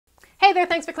Hey there,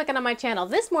 thanks for clicking on my channel.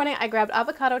 This morning I grabbed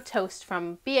Avocado Toast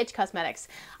from BH Cosmetics.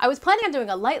 I was planning on doing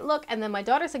a light look and then my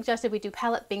daughter suggested we do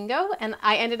palette bingo and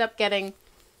I ended up getting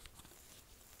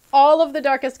all of the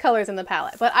darkest colors in the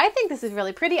palette. But I think this is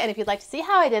really pretty and if you'd like to see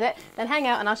how I did it, then hang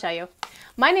out and I'll show you.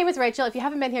 My name is Rachel. If you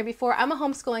haven't been here before, I'm a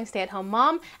homeschooling stay-at-home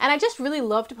mom and I just really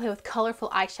love to play with colorful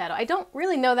eyeshadow. I don't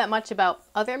really know that much about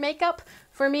other makeup.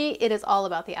 For me, it is all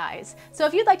about the eyes. So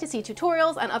if you'd like to see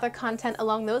tutorials and other content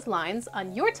along those lines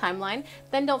on your timeline,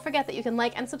 then don't forget that you can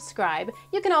like and subscribe.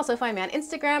 You can also find me on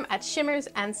Instagram at Shimmers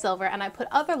and Silver, and I put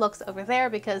other looks over there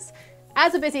because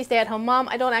as a busy stay-at-home mom,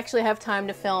 I don't actually have time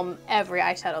to film every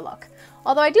eyeshadow look.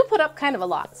 Although I do put up kind of a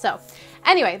lot. So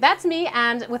anyway, that's me,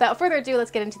 and without further ado, let's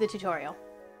get into the tutorial.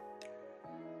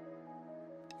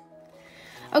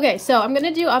 Okay, so I'm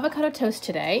gonna do avocado toast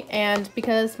today, and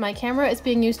because my camera is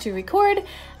being used to record,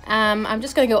 I'm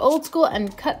just gonna go old school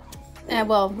and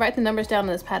write the numbers down on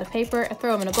this pad of paper,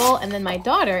 throw them in a bowl, and then my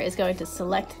daughter is going to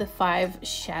select the 5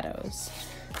 shadows.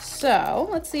 So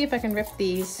let's see if I can rip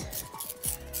these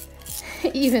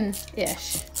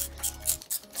even-ish.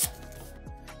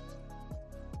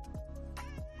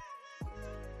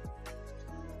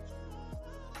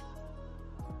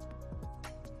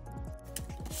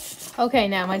 Okay,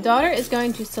 now my daughter is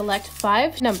going to select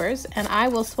 5 numbers and I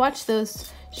will swatch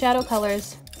those shadow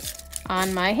colors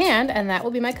on my hand and that will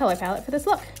be my color palette for this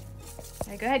look.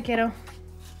 Okay, go ahead, kiddo.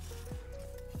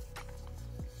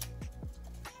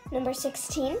 Number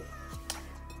 16.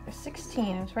 Number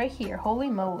 16, it's right here, holy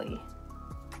moly.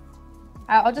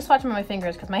 I'll just swatch them on my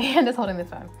fingers because my hand is holding the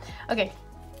phone. Okay,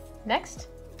 next.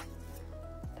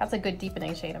 That's a good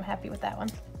deepening shade, I'm happy with that one.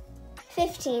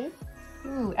 15.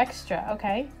 Ooh, extra,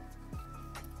 okay.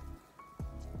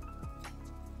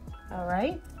 All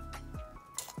right.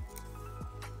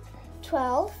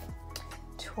 12.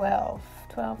 12,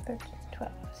 13,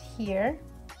 12 is here,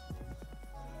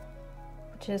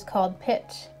 which is called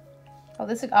Pitch. Oh,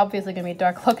 this is obviously gonna be a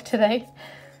dark look today.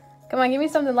 Come on, give me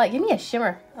something light. Give me a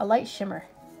shimmer, a light shimmer.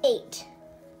 8.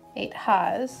 8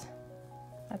 has.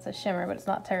 That's a shimmer, but it's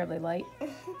not terribly light.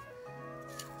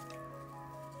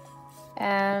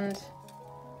 And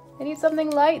I need something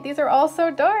light. These are all so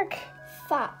dark.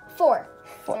 4.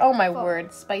 Oh my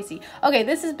word, spicy. Okay,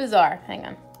 this is bizarre. Hang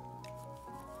on.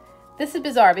 This is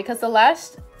bizarre because the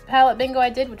last palette bingo I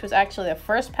did, which was actually the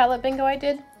first palette bingo I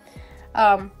did,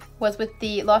 was with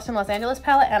the Lost in Los Angeles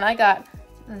palette, and I got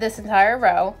this entire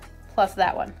row plus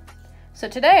that one. So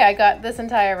today I got this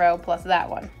entire row plus that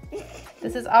one.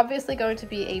 This is obviously going to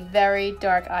be a very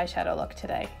dark eyeshadow look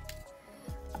today.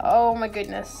 Oh my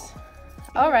goodness.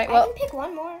 All right, well, I can pick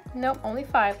one more. Nope, only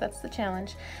 5. That's the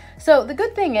challenge. So the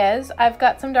good thing is I've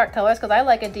got some dark colors because I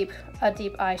like a deep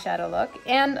eyeshadow look,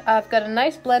 and I've got a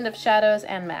nice blend of shadows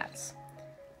and mattes.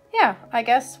 Yeah, I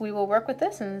guess we will work with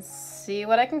this and see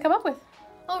what I can come up with.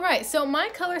 All right, so my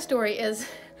color story is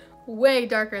way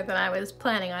darker than I was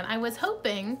planning on. I was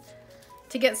hoping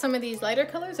to get some of these lighter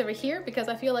colors over here because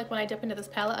I feel like when I dip into this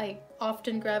palette, I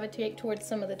often gravitate towards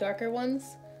some of the darker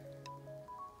ones.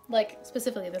 Like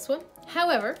specifically this one.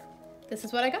 However, this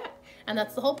is what I got. And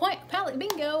that's the whole point of palette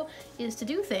bingo, is to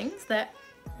do things that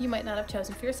you might not have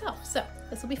chosen for yourself. So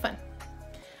this will be fun.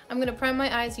 I'm gonna prime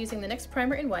my eyes using the NYX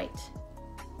primer in white.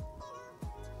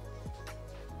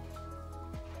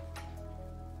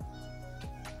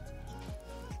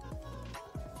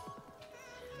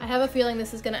 I have a feeling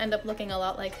this is gonna end up looking a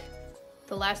lot like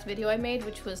the last video I made,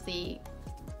 which was the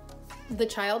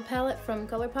Child palette from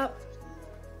ColourPop.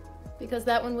 Because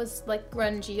that one was like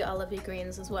grungy olivey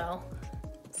greens as well.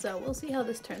 So we'll see how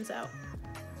this turns out.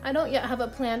 I don't yet have a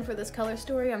plan for this color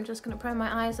story. I'm just gonna prime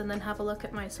my eyes and then have a look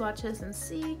at my swatches and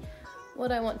see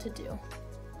what I want to do.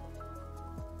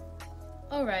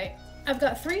 All right, I've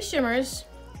got 3 shimmers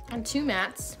and 2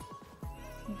 mattes.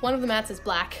 One of the mattes is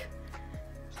black.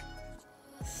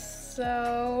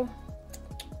 So,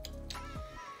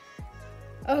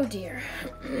 oh dear.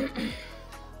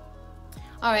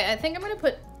 All right, I think I'm gonna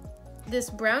put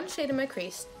this brown shade in my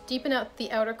crease, deepen out the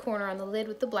outer corner on the lid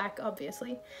with the black,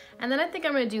 obviously. And then I think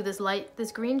I'm gonna do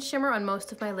this green shimmer on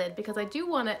most of my lid because I do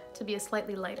want it to be a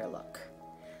slightly lighter look.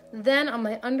 Then on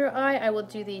my under eye, I will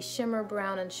do the shimmer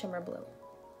brown and shimmer blue,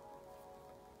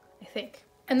 I think.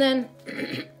 And then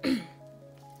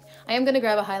I am gonna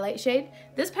grab a highlight shade.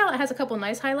 This palette has a couple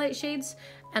nice highlight shades,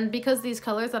 and because these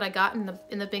colors that I got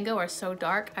in the bingo are so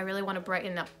dark, I really wanna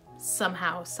brighten up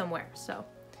somehow, somewhere. So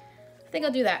I think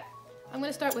I'll do that. I'm going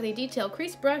to start with a detail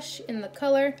crease brush in the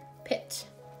color Pit,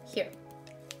 here.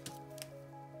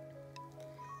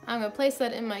 I'm going to place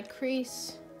that in my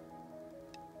crease,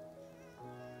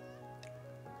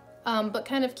 but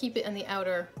kind of keep it in the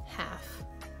outer half.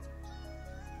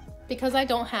 because I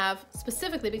don't have,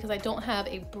 specifically because I don't have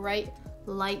a bright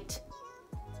light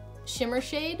shimmer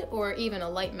shade or even a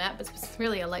light matte, but it's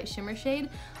really a light shimmer shade,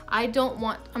 I'm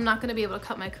not gonna be able to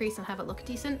cut my crease and have it look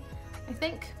decent, I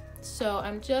think. So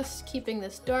I'm just keeping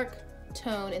this dark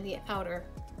tone in the outer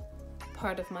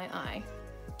part of my eye.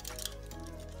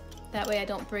 That way I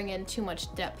don't bring in too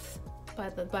much depth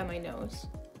by my nose.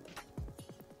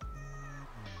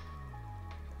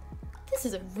 This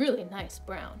is a really nice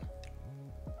brown.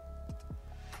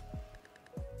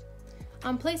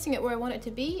 I'm placing it where I want it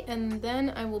to be, and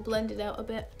then I will blend it out a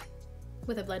bit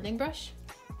with a blending brush.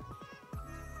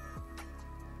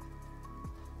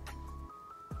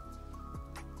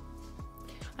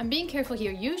 I'm being careful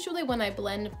here. Usually when I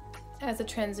blend as a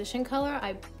transition color,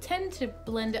 I tend to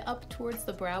blend it up towards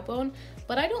the brow bone,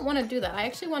 but I don't want to do that. I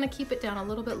actually want to keep it down a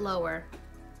little bit lower.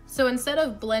 So instead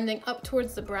of blending up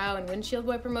towards the brow and windshield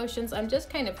wiper motions, I'm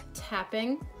just kind of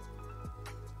tapping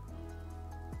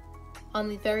on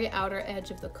the very outer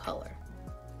edge of the color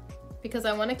because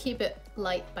I want to keep it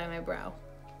light by my brow.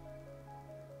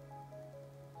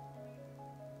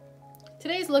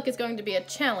 Today's look is going to be a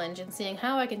challenge in seeing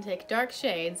how I can take dark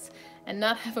shades and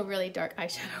not have a really dark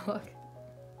eyeshadow look.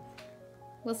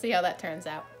 We'll see how that turns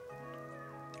out.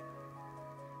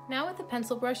 Now with the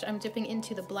pencil brush, I'm dipping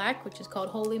into the black, which is called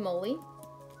Holy Moly,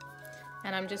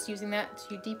 and I'm just using that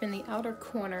to deepen the outer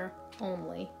corner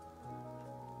only.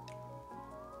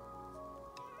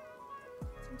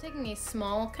 I'm taking a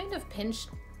small, kind of pinched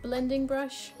blending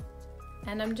brush,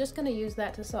 and I'm just going to use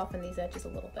that to soften these edges a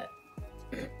little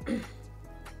bit.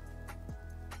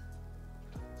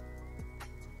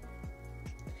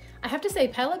 I have to say,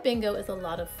 palette bingo is a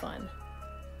lot of fun.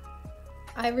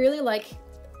 I really like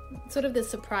sort of the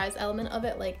surprise element of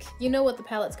it. Like, you know what the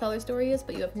palette's color story is,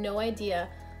 but you have no idea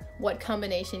what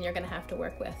combination you're gonna have to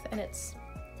work with. And it's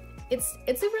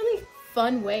a really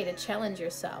fun way to challenge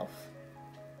yourself.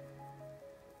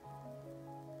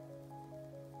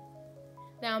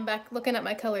 Now I'm back looking at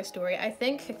my color story. I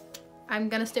think I'm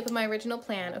gonna stick with my original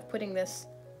plan of putting this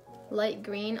light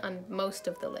green on most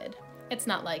of the lid. It's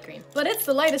not light green, but it's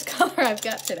the lightest color I've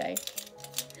got today.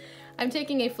 I'm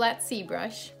taking a flat C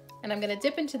brush, and I'm gonna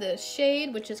dip into the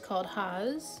shade, which is called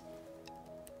Haas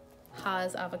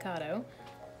Avocado,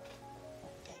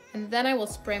 and then I will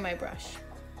spray my brush.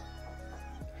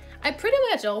 I pretty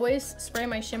much always spray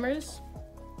my shimmers.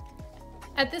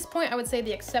 At this point, I would say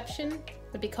the exception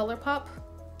would be ColourPop,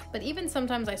 but even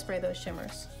sometimes I spray those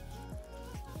shimmers.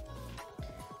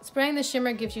 Spraying the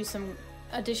shimmer gives you some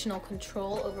additional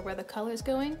control over where the color is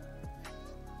going.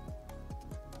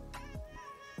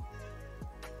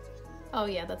 Oh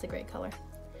yeah, that's a great color.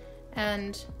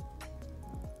 And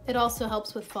it also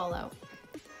helps with fallout.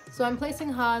 So I'm placing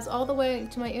Haas all the way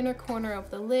to my inner corner of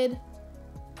the lid,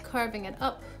 carving it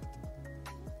up,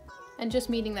 and just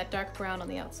meeting that dark brown on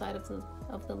the outside of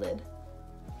the lid.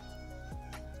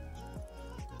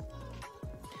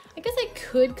 I guess I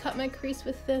could cut my crease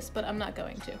with this, but I'm not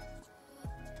going to.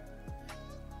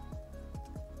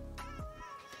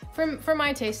 For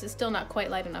my taste, it's still not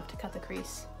quite light enough to cut the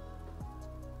crease,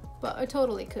 but I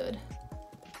totally could.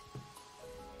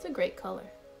 It's a great color.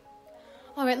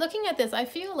 All right, looking at this, I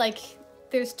feel like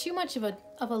there's too much of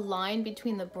a line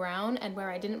between the brown and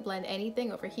where I didn't blend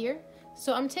anything over here.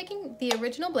 So I'm taking the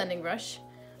original blending brush,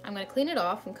 I'm gonna clean it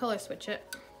off and color switch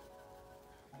it.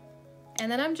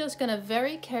 And then I'm just gonna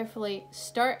very carefully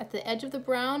start at the edge of the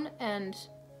brown and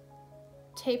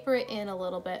taper it in a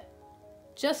little bit,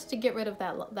 just to get rid of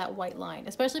that white line,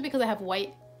 especially because I have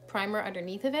white primer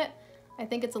underneath of it. I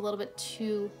think it's a little bit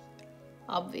too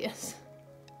obvious.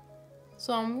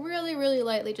 So I'm really, really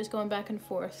lightly just going back and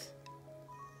forth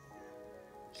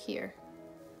here.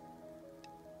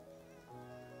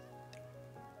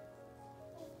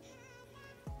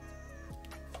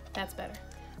 That's better.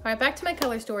 All right, back to my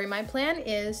color story. My plan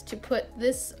is to put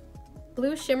this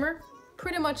blue shimmer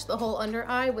pretty much the whole under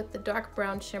eye with the dark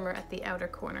brown shimmer at the outer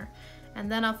corner. And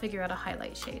then I'll figure out a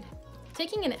highlight shade.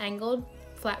 Taking an angled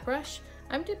flat brush,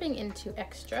 I'm dipping into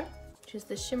Extra, which is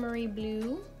the shimmery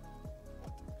blue.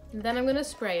 And then I'm gonna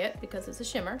spray it because it's a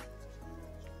shimmer.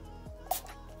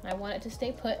 I want it to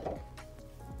stay put.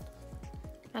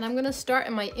 And I'm gonna start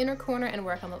in my inner corner and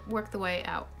work the way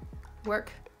out.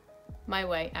 Work my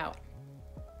way out.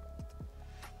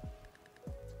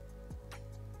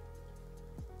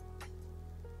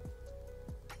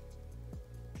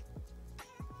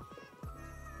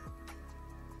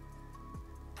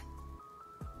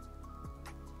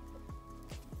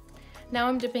 Now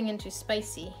I'm dipping into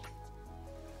Spicy,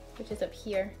 which is up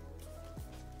here.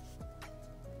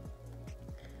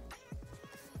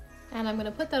 And I'm gonna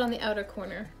put that on the outer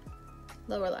corner,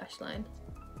 lower lash line.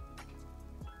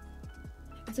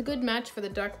 It's a good match for the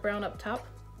dark brown up top.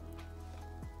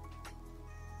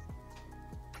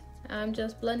 I'm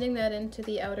just blending that into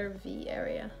the outer V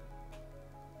area.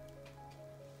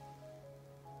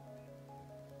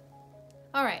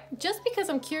 Alright, just because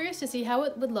I'm curious to see how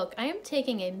it would look, I am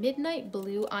taking a midnight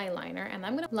blue eyeliner and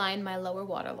I'm going to line my lower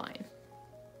waterline.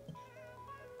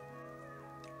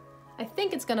 I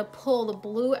think it's going to pull the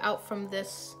blue out from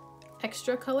this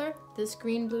extra color, this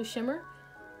green blue shimmer,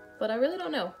 but I really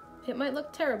don't know. It might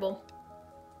look terrible.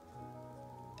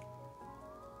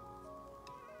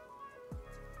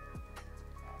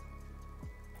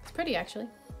 It's pretty actually.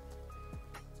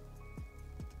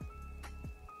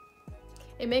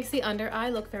 It makes the under eye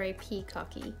look very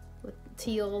peacocky with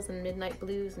teals and midnight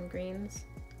blues and greens.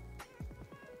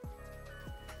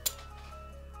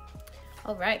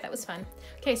 All right, that was fun.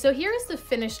 Okay, so here is the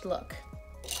finished look.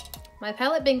 My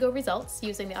palette bingo results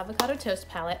using the Avocado Toast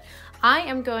palette. I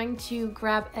am going to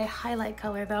grab a highlight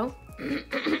color though.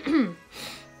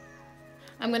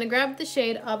 I'm gonna grab the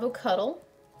shade Avocado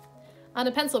on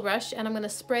a pencil brush and I'm gonna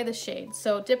spray the shade.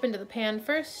 So dip into the pan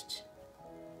first.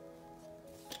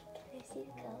 Can I see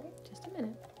the color? Just a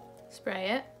minute.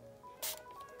 Spray it.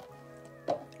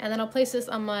 And then I'll place this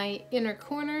on my inner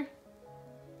corner.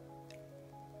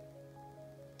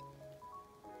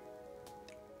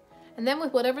 And then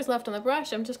with whatever's left on the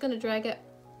brush, I'm just going to drag it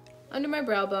under my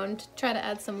brow bone to try to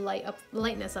add some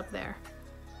lightness up there.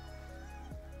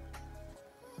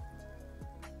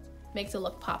 Makes it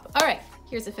look pop. All right,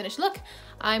 here's the finished look.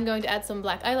 I'm going to add some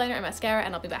black eyeliner and mascara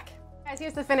and I'll be back. Guys,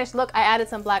 here's the finished look. I added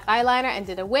some black eyeliner and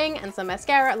did a wing and some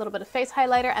mascara, a little bit of face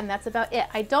highlighter, and that's about it.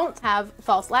 I don't have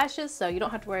false lashes, so you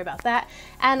don't have to worry about that.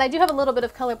 And I do have a little bit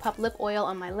of ColourPop lip oil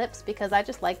on my lips because I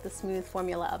just like the smooth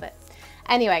formula of it.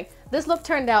 Anyway, this look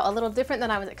turned out a little different than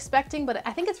I was expecting, but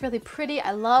I think it's really pretty.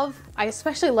 I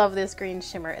especially love this green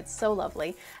shimmer. It's so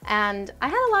lovely. And I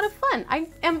had a lot of fun. I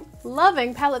am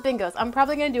loving palette bingos. I'm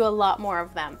probably gonna do a lot more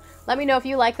of them. Let me know if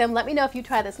you like them. Let me know if you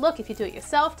try this look. If you do it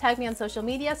yourself, tag me on social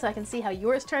media so I can see how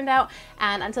yours turned out.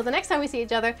 And until the next time we see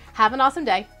each other, have an awesome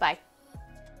day. Bye.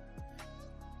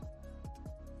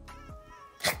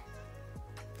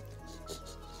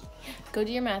 Go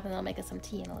do your math and I'll make us some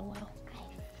tea in a little while.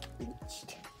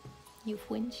 Flinched. You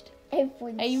flinched? I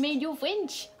flinched. I made you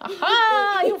flinch.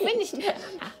 Aha! You finished.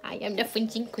 I am the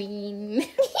flinching queen.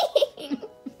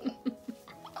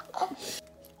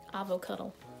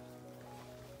 Avocado.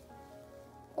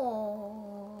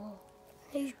 Oh,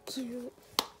 that's cute.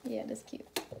 Yeah, that's cute.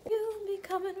 You'll be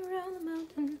coming around the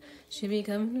mountain. She'll be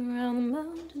coming around the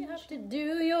mountain. You have to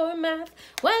do your math.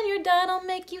 When you're done, I'll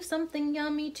make you something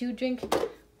yummy to drink.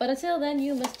 But until then,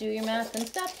 you must do your math and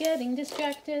stop getting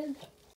distracted.